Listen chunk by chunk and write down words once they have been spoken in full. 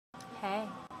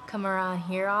come around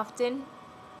here often.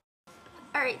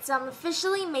 Alright, so I'm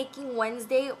officially making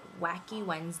Wednesday Wacky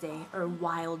Wednesday, or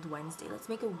Wild Wednesday. Let's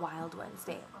make it Wild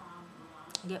Wednesday.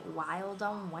 Get wild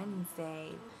on Wednesday.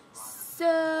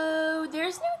 So,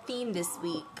 there's no theme this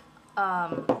week.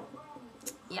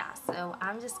 Yeah, so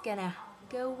I'm just gonna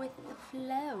go with the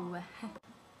flow.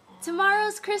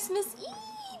 Tomorrow's Christmas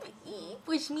Eve,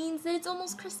 which means that it's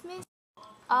almost Christmas.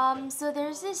 So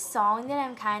there's this song that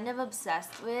I'm kind of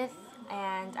obsessed with,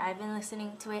 and I've been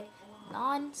listening to it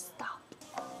non-stop.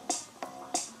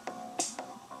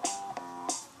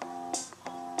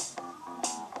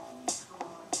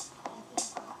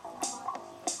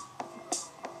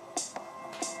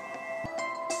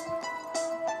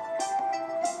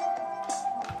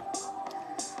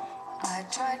 I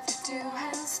tried to do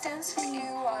handstands for you,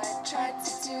 I tried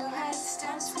to do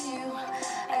handstands for you.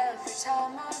 Every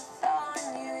time I fell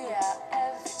on you, yeah,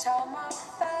 every time I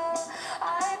fell.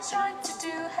 I tried to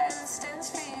do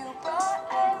handstands for you, but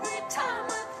every time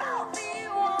I fell for you,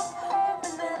 I'm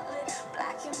permanently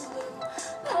black and blue,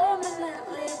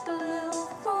 permanently blue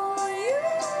for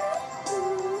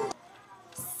you.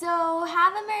 So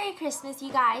have a Merry Christmas,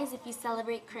 you guys, if you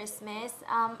celebrate Christmas.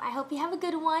 I hope you have a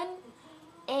good one.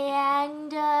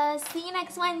 And see you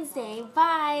next Wednesday.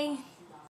 Bye.